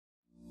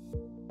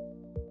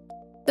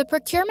The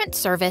procurement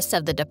service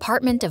of the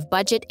Department of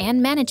Budget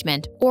and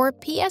Management, or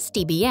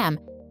PS-DBM,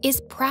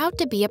 is proud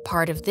to be a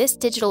part of this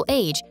digital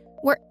age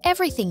where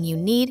everything you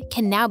need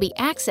can now be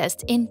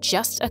accessed in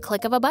just a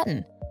click of a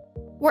button.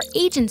 Where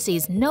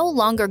agencies no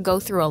longer go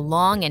through a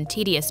long and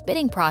tedious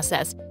bidding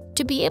process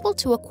to be able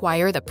to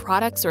acquire the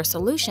products or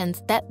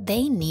solutions that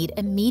they need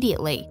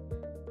immediately.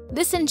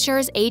 This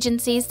ensures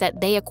agencies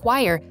that they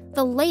acquire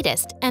the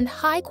latest and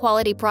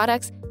high-quality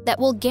products that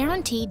will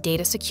guarantee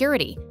data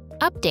security,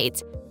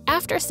 updates,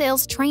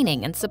 after-sales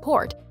training and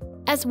support,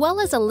 as well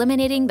as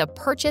eliminating the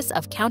purchase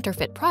of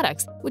counterfeit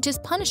products, which is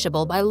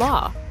punishable by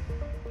law.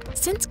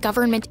 Since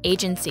government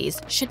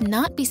agencies should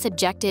not be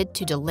subjected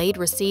to delayed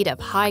receipt of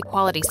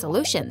high-quality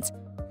solutions,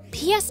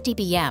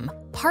 PS-DBM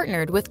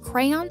partnered with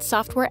Crayon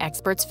Software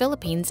Experts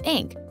Philippines,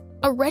 Inc.,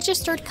 a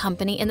registered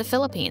company in the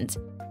Philippines,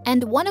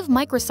 and one of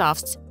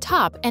Microsoft's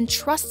top and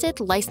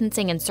trusted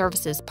licensing and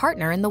services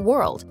partner in the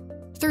world.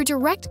 Through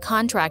direct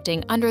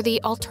contracting under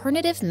the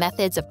Alternative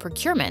Methods of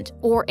Procurement,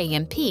 or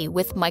AMP,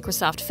 with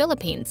Microsoft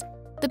Philippines,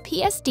 the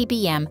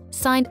PS-DBM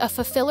signed a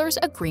fulfillers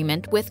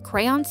agreement with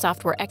Crayon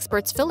Software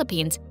Experts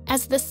Philippines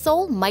as the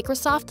sole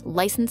Microsoft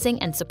licensing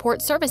and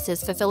support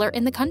services fulfiller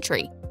in the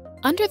country.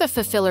 Under the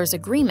fulfillers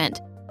agreement,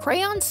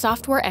 Crayon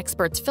Software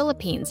Experts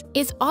Philippines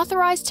is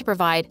authorized to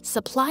provide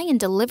supply and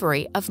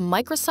delivery of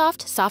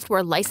Microsoft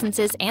software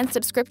licenses and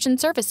subscription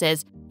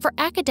services for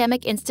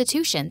academic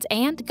institutions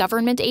and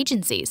government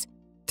agencies.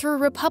 Through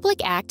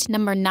Republic Act No.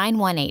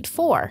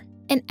 9184,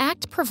 an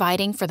act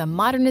providing for the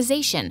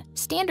modernization,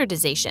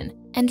 standardization,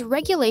 and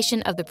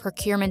regulation of the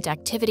procurement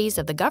activities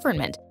of the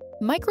government,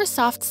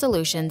 Microsoft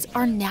solutions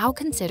are now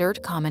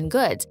considered common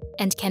goods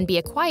and can be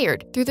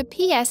acquired through the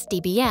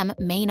PS-DBM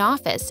main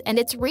office and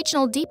its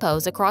regional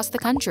depots across the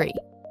country.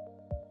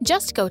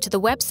 Just go to the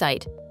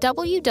website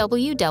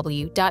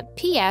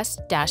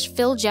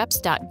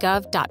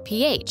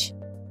www.ps-philjeps.gov.ph,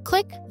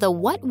 click the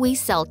What We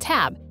Sell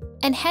tab,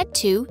 and head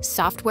to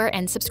Software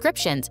and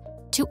Subscriptions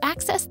to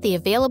access the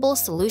available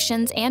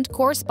solutions and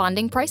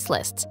corresponding price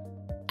lists.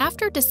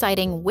 After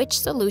deciding which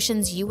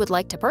solutions you would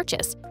like to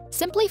purchase,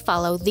 simply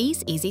follow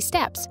these easy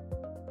steps.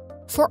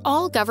 For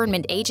all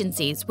government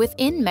agencies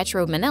within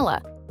Metro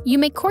Manila, you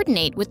may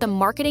coordinate with the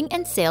Marketing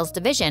and Sales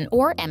Division,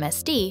 or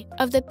MSD,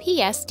 of the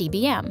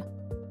PS-DBM.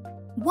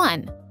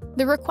 1.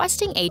 The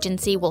requesting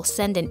agency will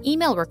send an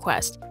email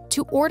request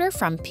to order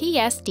from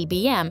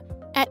PS-DBM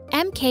at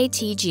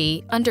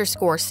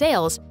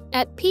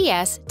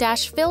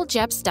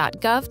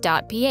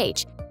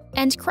mktg_sales@ps-philjeps.gov.ph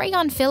and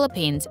Crayon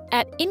Philippines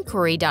at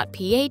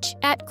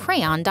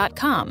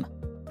inquiry.ph@crayon.com.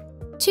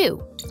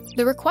 2.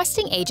 The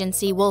requesting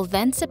agency will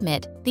then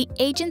submit the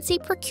Agency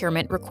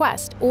Procurement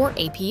Request, or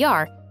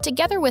APR,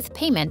 together with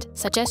payment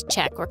such as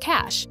check or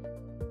cash.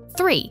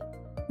 3.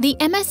 The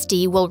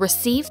MSD will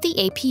receive the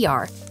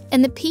APR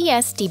and the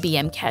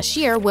PS-DBM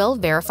cashier will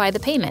verify the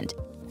payment.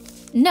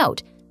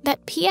 Note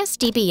that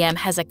PS-DBM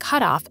has a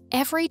cutoff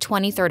every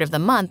 23rd of the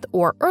month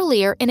or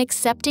earlier in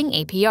accepting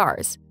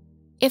APRs.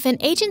 If an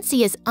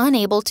agency is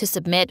unable to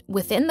submit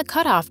within the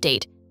cutoff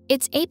date,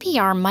 its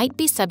APR might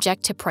be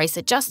subject to price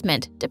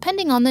adjustment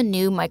depending on the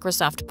new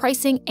Microsoft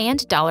pricing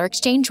and dollar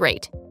exchange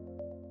rate.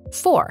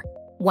 4.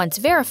 Once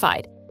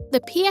verified, the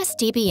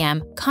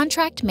PS-DBM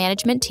Contract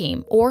Management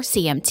Team, or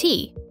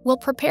CMT, will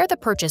prepare the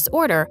purchase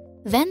order,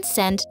 then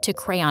send to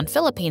Crayon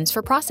Philippines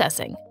for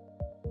processing.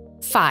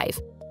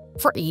 5.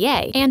 For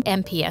EA and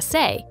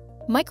MPSA,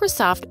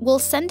 Microsoft will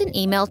send an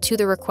email to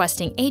the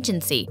requesting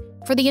agency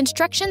for the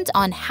instructions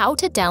on how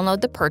to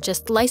download the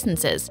purchased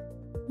licenses,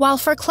 while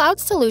for Cloud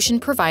Solution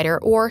Provider,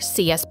 or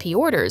CSP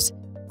orders,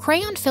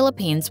 Crayon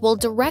Philippines will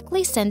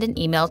directly send an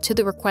email to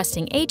the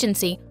requesting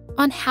agency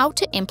on how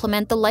to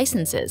implement the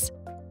licenses.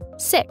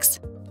 6.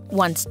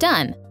 Once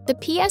done, the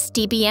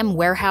PS-DBM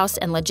Warehouse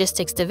and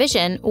Logistics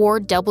Division, or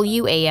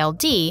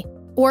WALD,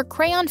 or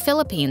Crayon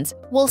Philippines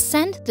will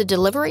send the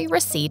delivery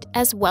receipt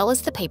as well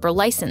as the paper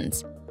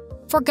license.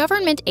 For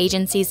government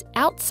agencies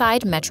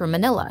outside Metro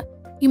Manila,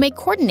 you may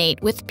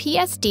coordinate with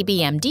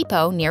PS-DBM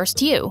Depot nearest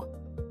you.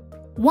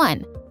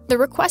 1. The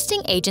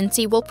requesting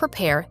agency will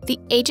prepare the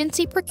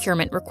Agency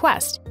Procurement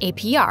Request,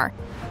 APR,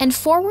 and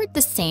forward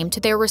the same to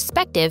their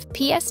respective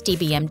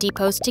PS-DBM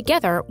depots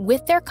together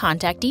with their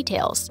contact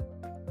details.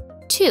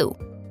 2.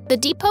 The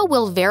depot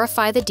will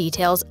verify the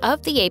details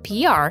of the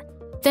APR,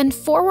 then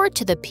forward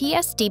to the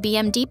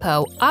PS-DBM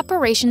Depot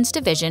Operations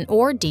Division,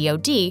 or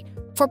DoD,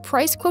 for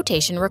price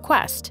quotation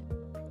request.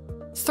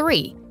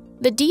 3.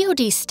 The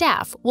DoD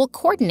staff will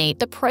coordinate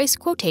the price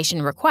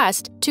quotation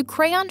request to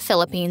Crayon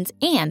Philippines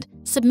and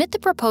submit the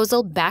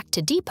proposal back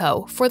to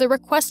Depot for the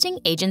requesting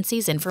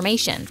agency's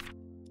information.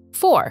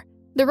 4.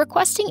 The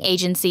requesting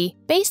agency,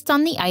 based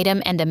on the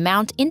item and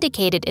amount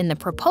indicated in the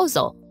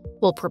proposal,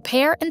 will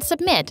prepare and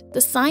submit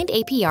the signed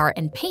APR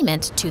and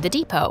payment to the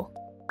Depot.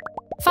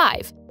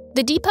 5.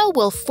 The Depot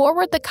will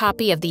forward the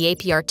copy of the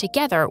APR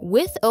together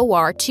with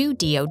OR to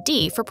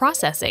DoD for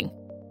processing.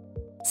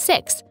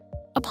 6.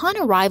 Upon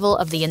arrival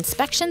of the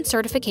Inspection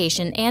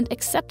Certification and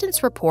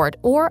Acceptance Report,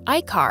 or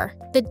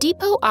ICAR, the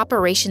Depot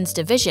Operations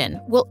Division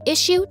will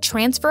issue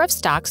Transfer of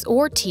Stocks,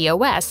 or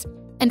TOS,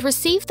 and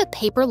receive the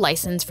paper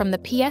license from the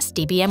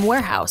PS-DBM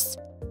warehouse.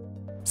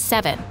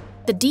 7.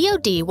 The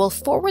DoD will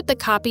forward the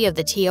copy of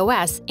the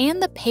TOS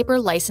and the paper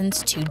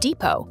license to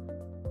Depot.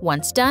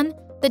 Once done,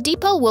 the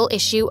Depot will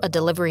issue a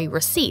delivery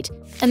receipt,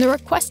 and the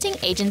requesting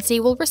agency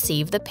will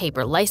receive the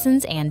paper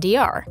license and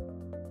DR.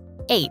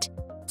 8.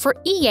 For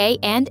EA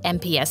and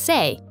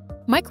MPSA,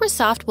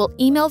 Microsoft will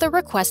email the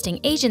requesting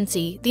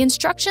agency the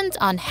instructions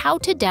on how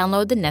to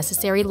download the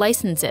necessary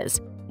licenses,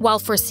 while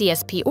for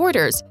CSP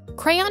orders,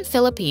 Crayon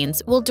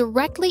Philippines will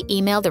directly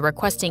email the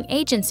requesting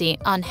agency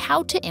on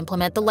how to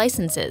implement the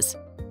licenses.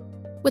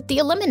 With the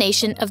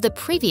elimination of the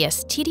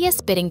previous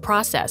tedious bidding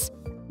process,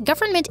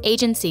 government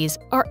agencies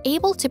are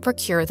able to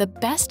procure the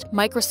best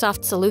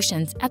Microsoft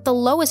solutions at the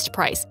lowest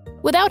price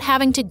without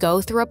having to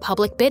go through a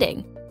public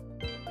bidding.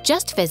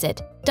 Just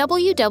visit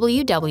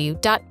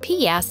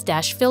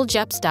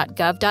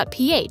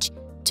www.ps-philjeps.gov.ph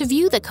to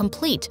view the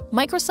complete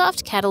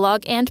Microsoft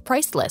catalog and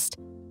price list,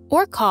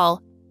 or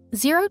call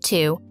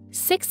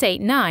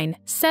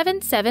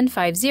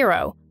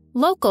 02-689-7750,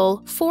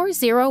 local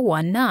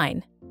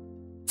 4019.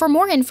 For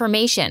more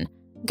information,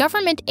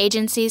 government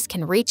agencies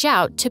can reach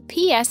out to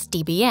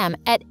PS-DBM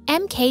at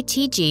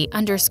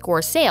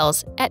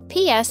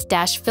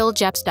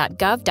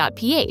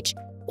mktg_sales@ps-philjeps.gov.ph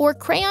or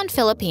Crayon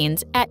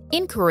Philippines at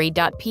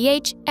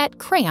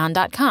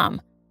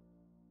inquiry.ph@crayon.com.